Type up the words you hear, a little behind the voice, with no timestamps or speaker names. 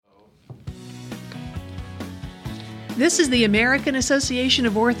This is the American Association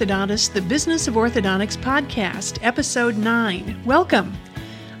of Orthodontists, the Business of Orthodontics podcast, episode 9. Welcome.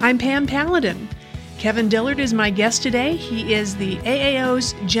 I'm Pam Paladin. Kevin Dillard is my guest today. He is the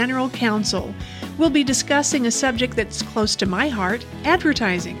AAO's General Counsel. We'll be discussing a subject that's close to my heart,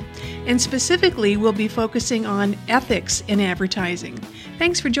 advertising. And specifically, we'll be focusing on ethics in advertising.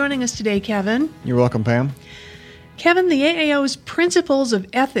 Thanks for joining us today, Kevin. You're welcome, Pam. Kevin, the AAO's Principles of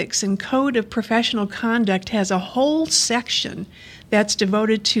Ethics and Code of Professional Conduct has a whole section that's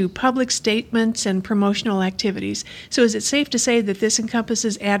devoted to public statements and promotional activities. So is it safe to say that this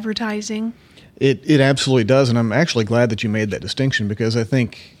encompasses advertising? It absolutely does, and I'm actually glad that you made that distinction because I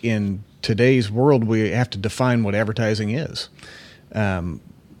think in today's world we have to define what advertising is.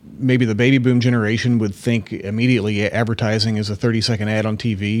 Maybe the baby boom generation would think immediately advertising is a 30-second ad on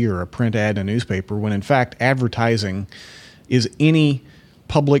TV or a print ad in a newspaper, when in fact advertising is any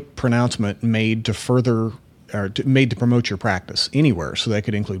public pronouncement made to further or made to promote your practice anywhere. So that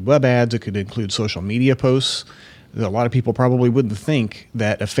could include web ads, it could include social media posts. A lot of people probably wouldn't think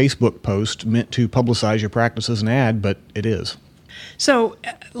that a Facebook post meant to publicize your practice as an ad, but it is. So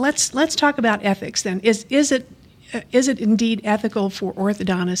let's talk about ethics then. Is it indeed ethical for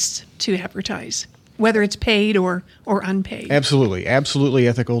orthodontists to advertise, whether it's paid or unpaid? Absolutely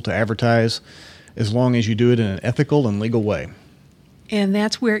ethical to advertise, as long as you do it in an ethical and legal way. And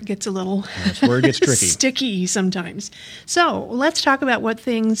that's where it gets tricky. Sticky sometimes. So let's talk about what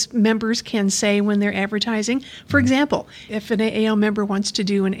things members can say when they're advertising. For example, if an AAO member wants to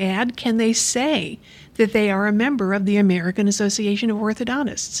do an ad, can they say that they are a member of the American Association of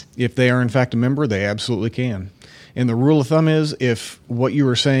Orthodontists? If they are in fact a member, they absolutely can. And the rule of thumb is if what you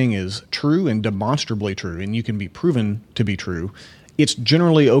are saying is true and demonstrably true, and you can be proven to be true, it's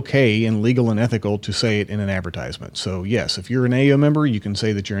generally okay and legal and ethical to say it in an advertisement. So yes, if you're an AAO member, you can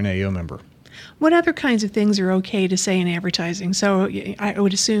say that you're an AAO member. What other kinds of things are okay to say in advertising? So I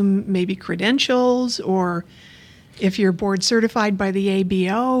would assume maybe credentials, or if you're board certified by the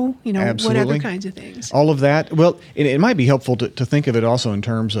ABO, Absolutely. What other kinds of things? All of that. Well, it might be helpful to think of it also in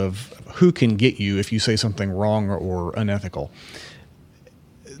terms of who can get you if you say something wrong or unethical.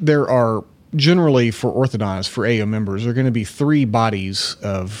 There are generally, for orthodontists, for AAO members, there are going to be 3 bodies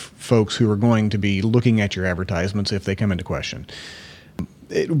of folks who are going to be looking at your advertisements if they come into question.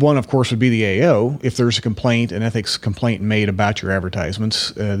 One, of course, would be the AAO. If there's a complaint, an ethics complaint made about your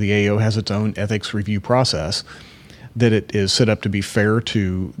advertisements, the AAO has its own ethics review process that it is set up to be fair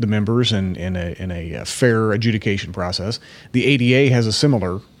to the members and in a fair adjudication process. The ADA has a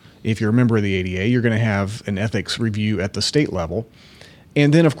similar. If you're a member of the ADA, you're going to have an ethics review at the state level.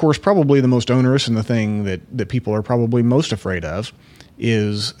 And then, of course, probably the most onerous and the thing that people are probably most afraid of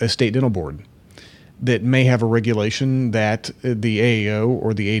is a state dental board that may have a regulation that the AAO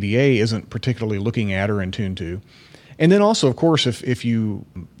or the ADA isn't particularly looking at or in tune to. And then also, of course, if you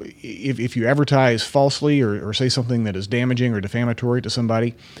advertise falsely or say something that is damaging or defamatory to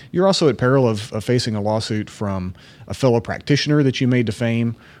somebody, you're also at peril of facing a lawsuit from a fellow practitioner that you may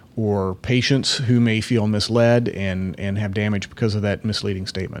defame, or patients who may feel misled and have damage because of that misleading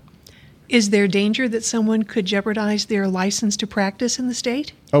statement. Is there danger that someone could jeopardize their license to practice in the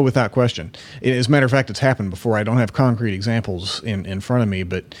state? Oh, without question. As a matter of fact, it's happened before. I don't have concrete examples in front of me,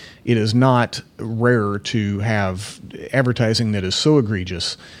 but it is not rare to have advertising that is so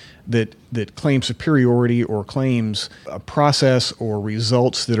egregious that claims superiority or claims a process or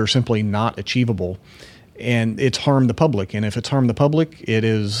results that are simply not achievable. And it's harmed the public. And if it's harmed the public, it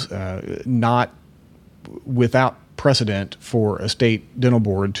is not without precedent for a state dental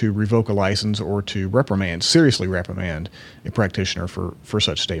board to revoke a license or to seriously reprimand a practitioner for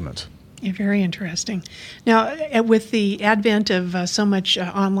such statements. Yeah, very interesting. Now, with the advent of so much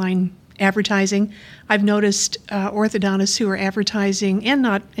online advertising, I've noticed orthodontists who are advertising, and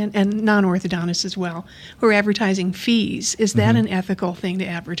non-orthodontists as well, who are advertising fees. Is that an ethical thing to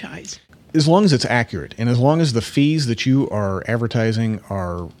advertise? As long as it's accurate and as long as the fees that you are advertising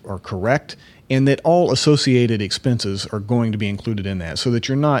are correct and that all associated expenses are going to be included in that, so that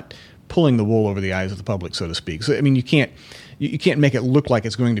you're not pulling the wool over the eyes of the public, so to speak. So, I mean, you can't make it look like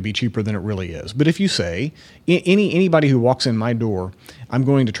it's going to be cheaper than it really is. But if you say, anybody who walks in my door, I'm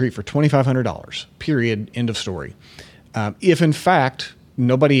going to treat for $2,500, period, end of story. If in fact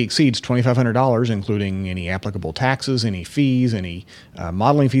nobody exceeds $2,500, including any applicable taxes, any fees, any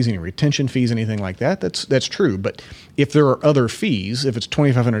modeling fees, any retention fees, anything like that, that's true. But if there are other fees, if it's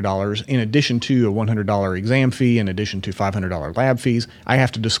 $2,500 in addition to a $100 exam fee, in addition to $500 lab fees, I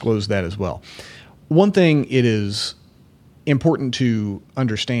have to disclose that as well. One thing it is important to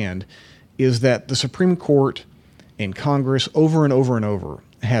understand is that the Supreme Court and Congress over and over and over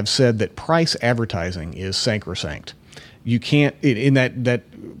have said that price advertising is sacrosanct. You can't, in that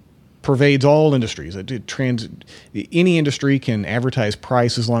pervades all industries. Any industry can advertise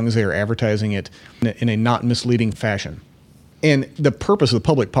price as long as they are advertising it in a not misleading fashion. And the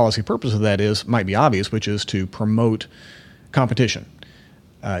public policy purpose of that might be obvious, which is to promote competition.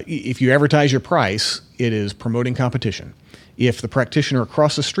 If you advertise your price, it is promoting competition. If the practitioner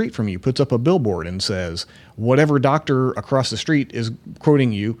across the street from you puts up a billboard and says, whatever doctor across the street is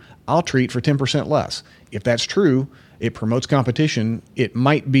quoting you, I'll treat for 10% less. If that's true, it promotes competition. It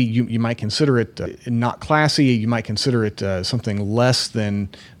might be, you might consider it not classy. You might consider it something less than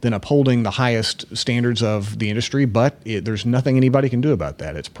upholding the highest standards of the industry, but there's nothing anybody can do about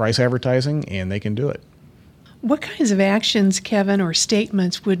that. It's price advertising, and they can do it. What kinds of actions, Kevin, or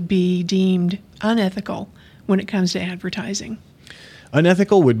statements would be deemed unethical when it comes to advertising?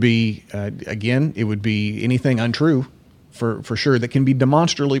 Unethical would be, again, it would be anything untrue, for sure, that can be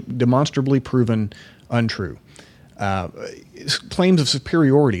demonstrably proven untrue. Claims of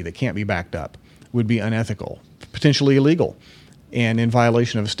superiority that can't be backed up would be unethical, potentially illegal, and in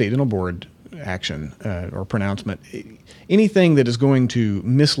violation of a state dental board action or pronouncement. Anything that is going to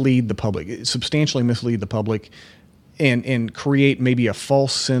mislead the public, substantially mislead the public, and create maybe a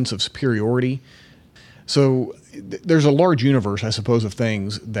false sense of superiority. So there's a large universe, I suppose, of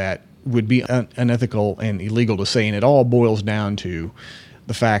things that would be unethical and illegal to say, and it all boils down to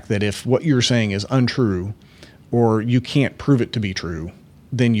the fact that if what you're saying is untrue, or you can't prove it to be true,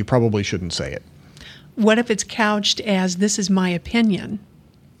 then you probably shouldn't say it. What if it's couched as, this is my opinion?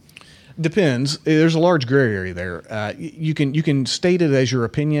 Depends. There's a large gray area there. You can state it as your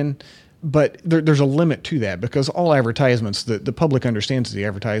opinion, but there's a limit to that, because all advertisements, the public understands that the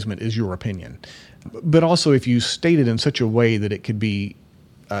advertisement is your opinion. But also, if you state it in such a way that it could be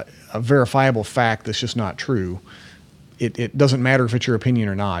a verifiable fact that's just not true, it doesn't matter if it's your opinion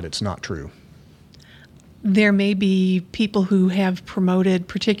or not, it's not true. There may be people who have promoted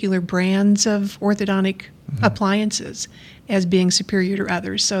particular brands of orthodontic appliances as being superior to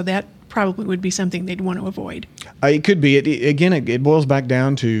others, so that probably would be something they'd want to avoid. It could be. It boils back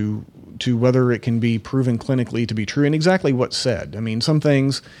down to whether it can be proven clinically to be true and exactly what's said. I mean, some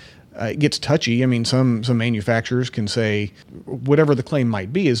things, it gets touchy. I mean, some manufacturers can say whatever the claim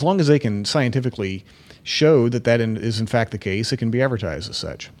might be, as long as they can scientifically show that is in fact the case, it can be advertised as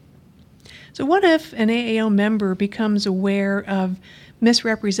such. So what if an AAO member becomes aware of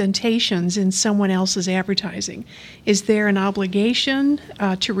misrepresentations in someone else's advertising? Is there an obligation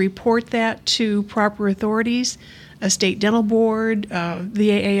to report that to proper authorities, a state dental board, the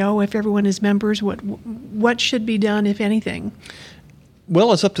AAO, if everyone is members? What should be done, if anything?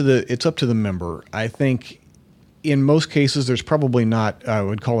 Well, it's up to the member. I think in most cases there's probably not, I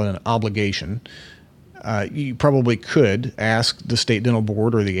would call it an obligation. You probably could ask the state dental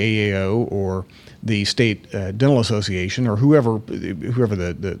board or the AAO or the state dental association or whoever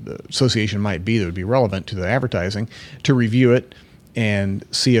the association might be that would be relevant to the advertising to review it and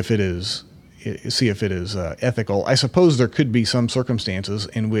see if it is ethical. I suppose there could be some circumstances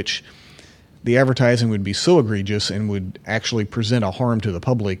in which the advertising would be so egregious and would actually present a harm to the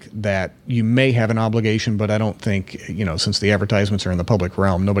public that you may have an obligation, but I don't think, since the advertisements are in the public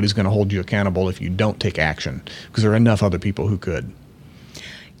realm, nobody's going to hold you accountable if you don't take action, because there are enough other people who could.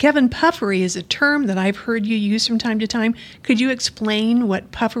 Kevin, puffery is a term that I've heard you use from time to time. Could you explain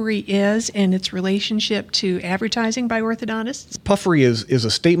what puffery is and its relationship to advertising by orthodontists? Puffery is a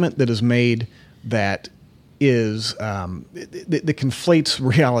statement that is made that is that conflates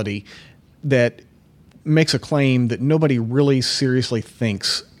reality, that makes a claim that nobody really seriously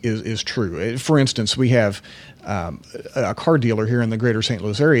thinks is true. For instance, we have a car dealer here in the greater St.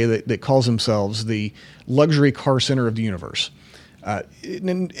 Louis area that calls themselves the luxury car center of the universe.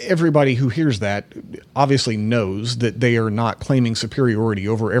 And everybody who hears that obviously knows that they are not claiming superiority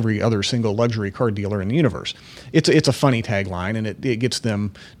over every other single luxury car dealer in the universe. It's a funny tagline, and it gets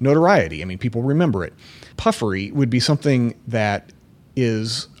them notoriety. I mean, people remember it. Puffery would be something that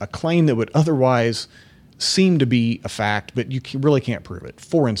is a claim that would otherwise seem to be a fact, but you really can't prove it.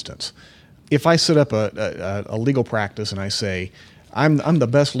 For instance, if I set up a legal practice and I say, I'm the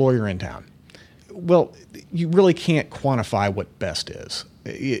best lawyer in town, well, you really can't quantify what best is.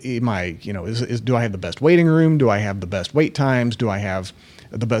 Do I have the best waiting room? Do I have the best wait times? Do I have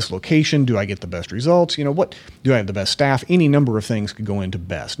the best location? Do I get the best results? What do I have the best staff? Any number of things could go into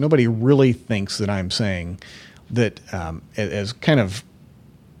best. Nobody really thinks that I'm saying that, as kind of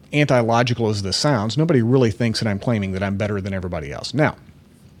anti-logical as this sounds, nobody really thinks that I'm claiming that I'm better than everybody else. Now,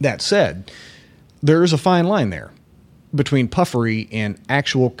 that said, there is a fine line there between puffery and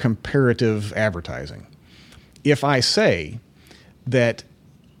actual comparative advertising. If I say that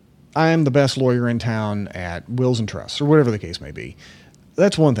I'm the best lawyer in town at wills and trusts, or whatever the case may be.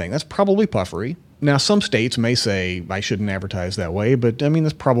 That's one thing. That's probably puffery. Now, some states may say I shouldn't advertise that way, but I mean,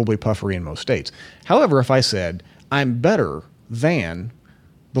 that's probably puffery in most states. However, if I said I'm better than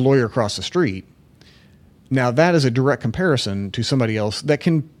the lawyer across the street, now that is a direct comparison to somebody else that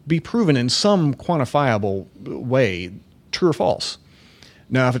can be proven in some quantifiable way, true or false.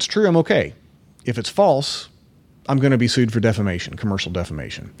 Now, if it's true, I'm okay. If it's false, I'm going to be sued for defamation, commercial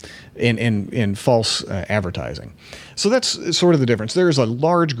defamation, and false advertising. So that's sort of the difference. There's a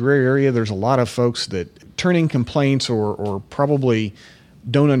large gray area. There's a lot of folks that turn in complaints or probably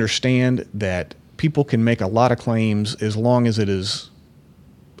don't understand that people can make a lot of claims as long as it is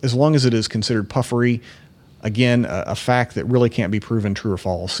considered puffery. Again, a fact that really can't be proven true or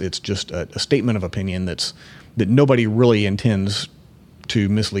false. It's just a statement of opinion that nobody really intends to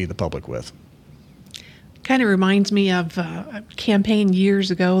mislead the public with. Kind of reminds me of a campaign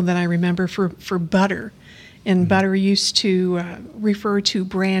years ago that I remember for butter. And butter used to refer to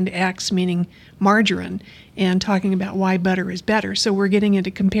brand X, meaning margarine, and talking about why butter is better. So we're getting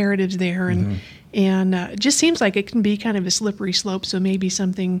into comparatives there, and it just seems like it can be kind of a slippery slope. So maybe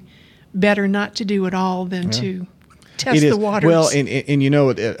something better not to do at all than to test the waters. Well, and you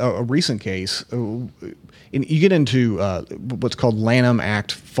know, a recent case, you get into what's called Lanham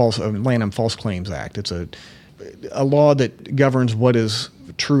False Claims Act. It's a law that governs what is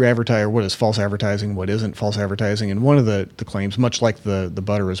true advertising, what is false advertising, what isn't false advertising. And one of the claims, much like the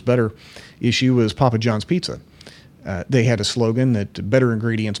butter is better issue, was Papa John's Pizza. They had a slogan that better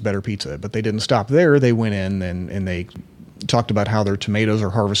ingredients, better pizza, but they didn't stop there. They went in and they talked about how their tomatoes are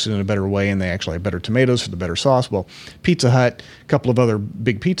harvested in a better way, and they actually have better tomatoes for the better sauce. Well, Pizza Hut, a couple of other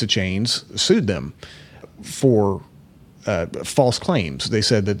big pizza chains sued them for false claims. They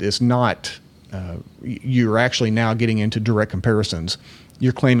said that it's not, you're actually now getting into direct comparisons.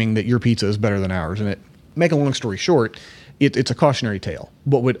 You're claiming that your pizza is better than ours. And make a long story short, it's a cautionary tale.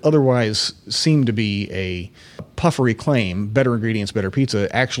 What would otherwise seem to be a puffery claim, better ingredients, better pizza,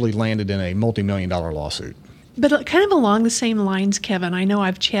 actually landed in a multi-million-dollar lawsuit. But kind of along the same lines, Kevin, I know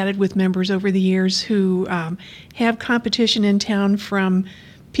I've chatted with members over the years who have competition in town from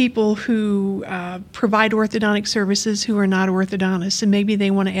people who provide orthodontic services who are not orthodontists, and maybe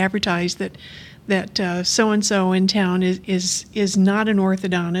they want to advertise that so-and-so in town is not an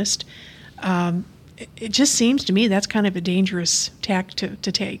orthodontist. It just seems to me that's kind of a dangerous tack to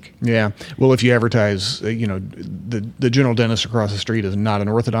take. Yeah. Well, if you advertise, the general dentist across the street is not an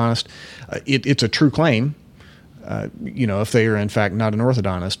orthodontist, it's a true claim. If they are in fact not an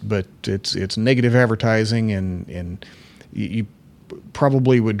orthodontist, but it's negative advertising, and you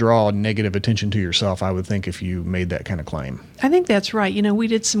probably would draw negative attention to yourself, I would think, if you made that kind of claim. I think that's right. We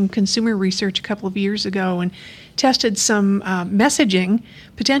did some consumer research a couple of years ago and tested some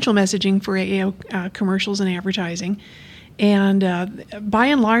potential messaging for AAO commercials and advertising. And by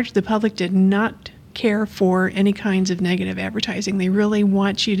and large, the public did not care for any kinds of negative advertising. They really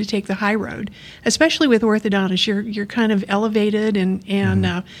want you to take the high road, especially with orthodontists. You're kind of elevated,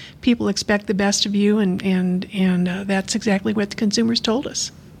 and people expect the best of you, and that's exactly what the consumers told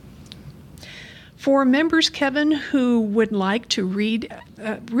us. For members, Kevin, who would like to read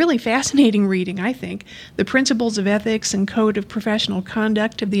really fascinating reading, I think, The Principles of Ethics and Code of Professional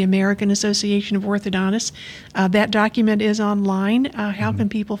Conduct of the American Association of Orthodontists, that document is online. How can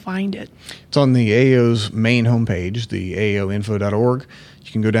people find it? It's on the AAO's main homepage, the aaoinfo.org.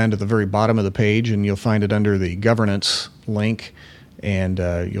 You can go down to the very bottom of the page, and you'll find it under the governance link, and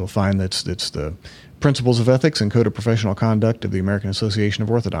you'll find that's the Principles of Ethics and Code of Professional Conduct of the American Association of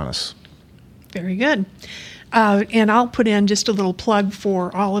Orthodontists. Very good. And I'll put in just a little plug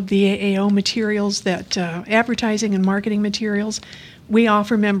for all of the AAO materials, that advertising and marketing materials we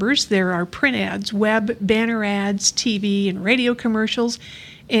offer members. There are print ads, web, banner ads, TV, and radio commercials.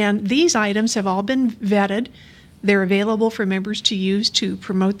 And these items have all been vetted. They're available for members to use to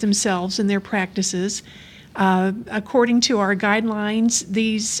promote themselves and their practices. According to our guidelines,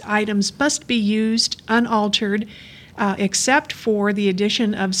 these items must be used unaltered, except for the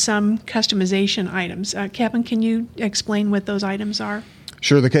addition of some customization items. Kevin, can you explain what those items are?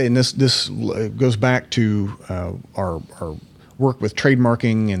 Sure. And this goes back to our work with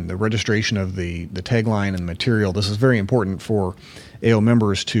trademarking and the registration of the tagline and the material. This is very important for AO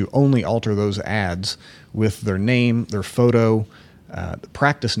members to only alter those ads with their name, their photo, the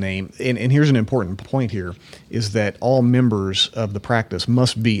practice name. And here's an important point here, is that all members of the practice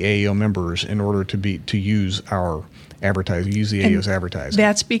must be AAO members in order to use our advertising, use the AAO's advertising.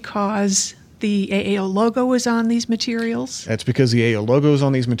 That's because the AAO logo is on these materials? That's because the AAO logo is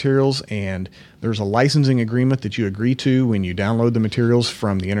on these materials, and there's a licensing agreement that you agree to when you download the materials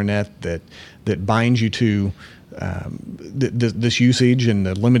from the internet that binds you to this usage and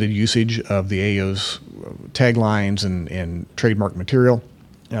the limited usage of the AAO's taglines and trademark material,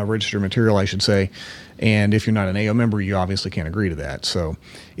 registered material, I should say. And if you're not an AAO member, you obviously can't agree to that. So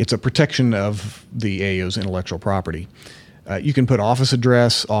it's a protection of the AAO's intellectual property. You can put office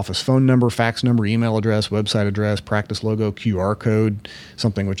address, office phone number, fax number, email address, website address, practice logo, QR code,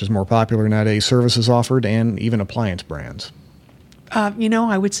 something which is more popular nowadays, services offered, and even appliance brands.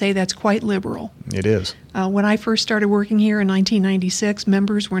 I would say that's quite liberal. It is. When I first started working here in 1996,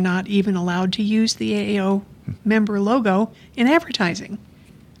 members were not even allowed to use the AAO member logo in advertising.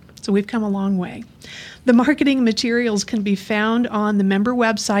 So we've come a long way. The marketing materials can be found on the member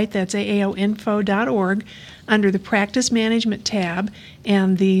website, that's aaoinfo.org, under the Practice Management tab,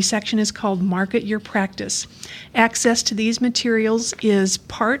 and the section is called Market Your Practice. Access to these materials is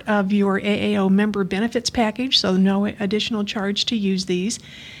part of your AAO member benefits package, so no additional charge to use these.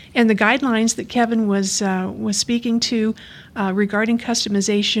 And the guidelines that Kevin was speaking to regarding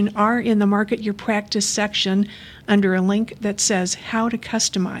customization are in the Market Your Practice section under a link that says How to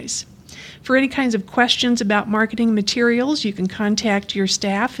Customize. For any kinds of questions about marketing materials, you can contact your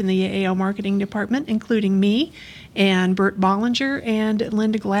staff in the AAO marketing department, including me and Bert Bollinger and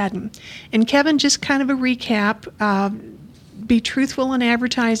Linda Gladden. And Kevin, just kind of a recap, be truthful in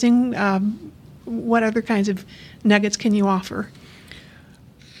advertising. What other kinds of nuggets can you offer?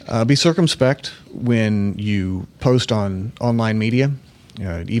 Be circumspect when you post on online media.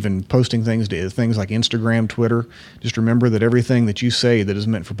 Even posting things to things like Instagram, Twitter. Just remember that everything that you say that is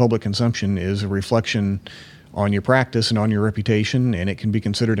meant for public consumption is a reflection on your practice and on your reputation, and it can be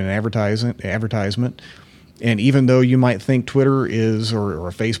considered an advertisement. And even though you might think Twitter is or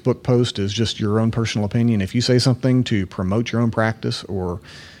a Facebook post is just your own personal opinion, if you say something to promote your own practice or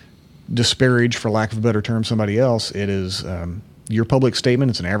disparage, for lack of a better term, somebody else, it is your public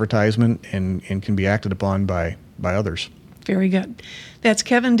statement. It's an advertisement and can be acted upon by others. Very good. That's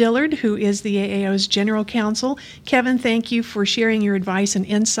Kevin Dillard, who is the AAO's General Counsel. Kevin, thank you for sharing your advice and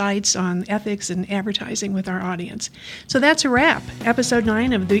insights on ethics and advertising with our audience. So that's a wrap. Episode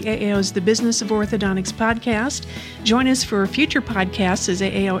 9 of the AAO's The Business of Orthodontics podcast. Join us for future podcasts as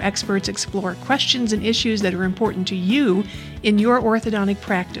AAO experts explore questions and issues that are important to you in your orthodontic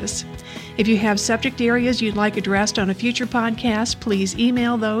practice. If you have subject areas you'd like addressed on a future podcast, please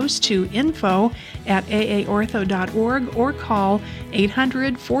email those to info@aaortho.org or call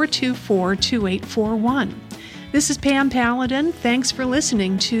 800-424-2841. This is Pam Paladin. Thanks for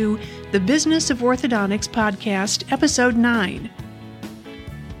listening to the Business of Orthodontics podcast, Episode 9.